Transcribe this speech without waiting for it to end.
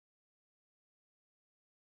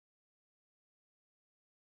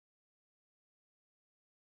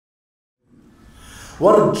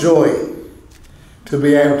What a joy to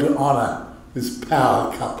be able to honour this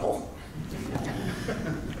power couple.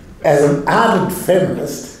 As an ardent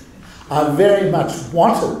feminist, I very much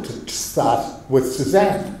wanted to start with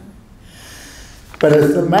Suzanne. But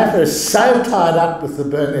as the matter is so tied up with the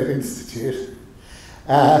Burnet Institute,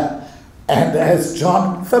 and as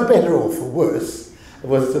John, for better or for worse,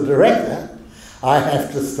 was the director, I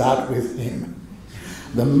have to start with him.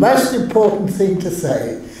 The most important thing to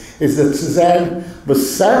say is that Suzanne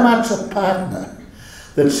was so much a partner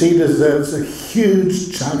that she deserves a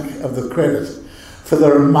huge chunk of the credit for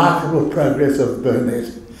the remarkable progress of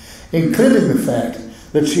Burnet, including the fact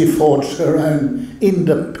that she forged her own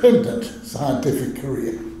independent scientific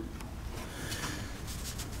career.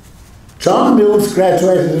 John Mills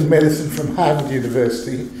graduated in medicine from Harvard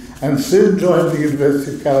University and soon joined the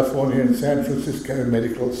University of California in San Francisco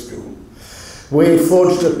Medical School, where he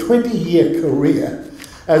forged a 20-year career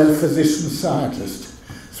as a physician-scientist,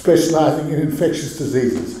 specialising in infectious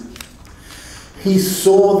diseases. He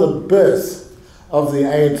saw the birth of the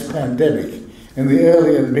AIDS pandemic in the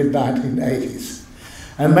early and mid-1980s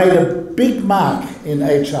and made a big mark in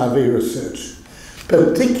HIV research,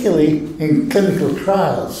 particularly in clinical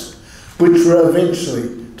trials, which were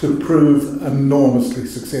eventually to prove enormously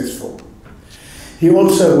successful. He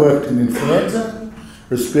also worked in influenza,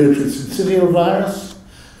 respiratory syncytial virus,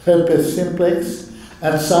 herpes simplex,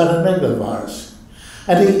 and cytomegalovirus,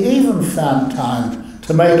 and he even found time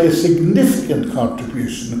to make a significant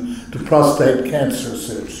contribution to prostate cancer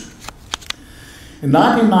research. In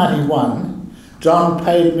 1991, John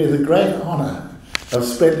paid me the great honour of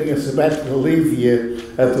spending a sabbatical leave year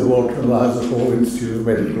at the Walter Eliza Hall Institute of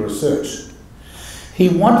Medical Research. He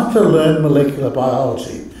wanted to learn molecular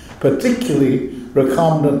biology, particularly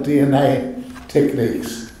recombinant DNA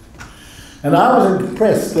techniques. And I was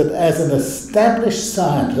impressed that as an established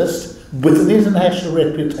scientist with an international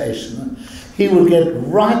reputation, he would get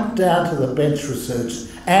right down to the bench research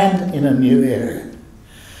and in a new area.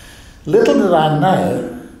 Little did I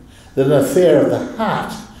know that an affair of the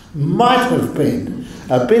heart might have been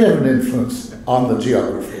a bit of an influence on the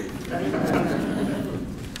geography.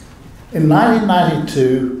 In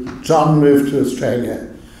 1992, John moved to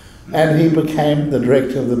Australia and he became the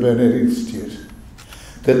director of the Burnet Institute.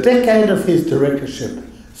 The decade of his directorship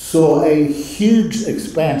saw a huge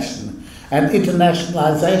expansion and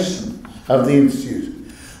internationalisation of the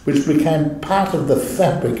Institute, which became part of the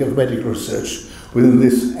fabric of medical research within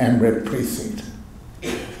this AMREP precinct,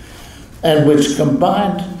 and which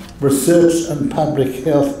combined research and public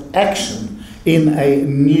health action in a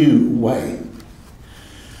new way.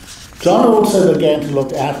 John also began to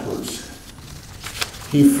look outwards.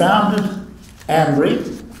 He founded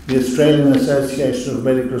AMRI, the Australian Association of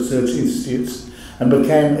Medical Research Institutes, and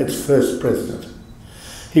became its first president.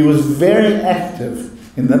 He was very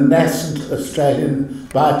active in the nascent Australian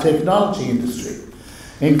biotechnology industry,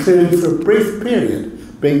 including for a brief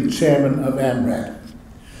period being chairman of AMRAD.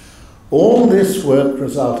 All this work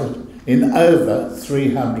resulted in over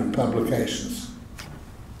 300 publications.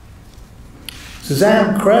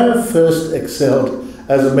 Suzanne Crowe first excelled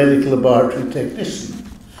as a medical laboratory technician.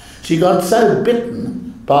 She got so bitten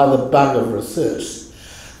by the bug of research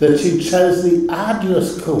that she chose the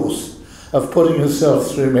arduous course of putting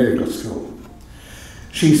herself through medical school.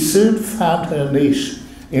 She soon found her niche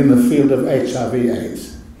in the field of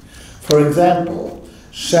HIV/AIDS. For example,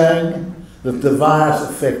 showing that the virus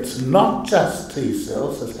affects not just T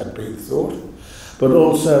cells, as had been thought, but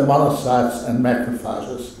also monocytes and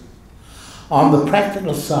macrophages. On the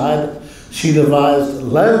practical side, she devised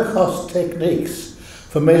low-cost techniques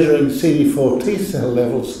for measuring CD4 T cell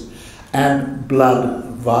levels and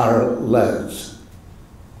blood viral loads.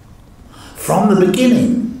 From the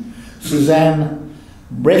beginning, Suzanne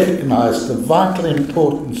recognised the vital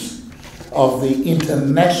importance of the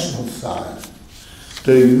international side,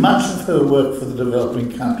 doing much of her work for the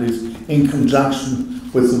developing countries in conjunction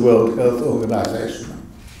with the World Health Organization.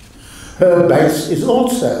 Her base is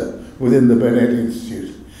also within the Burnet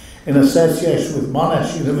Institute, in association with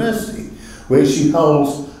Monash University, where she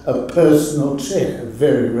holds a personal chair, a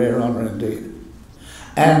very rare honour indeed,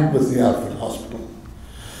 and with the Alfred Hospital.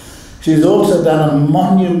 She's also done a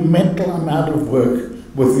monumental amount of work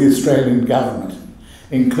with the Australian government,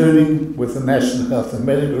 including with the National Health and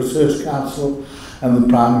Medical Research Council and the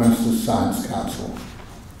Prime Minister's Science Council.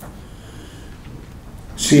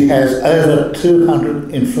 She has over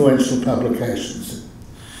 200 influential publications.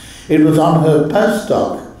 It was on her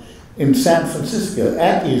postdoc in San Francisco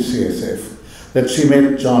at UCSF that she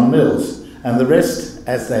met John Mills, and the rest,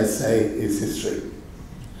 as they say, is history.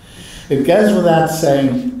 It goes without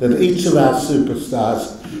saying that each of our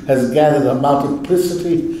superstars has gathered a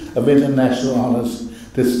multiplicity of international honours,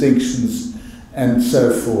 distinctions, and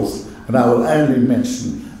so forth, and I will only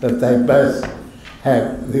mention that they both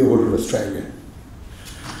have the Order of Australia.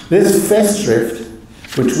 This Festschrift,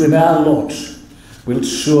 which we now launch, will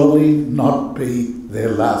surely not be their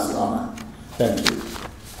last honour. Thank you.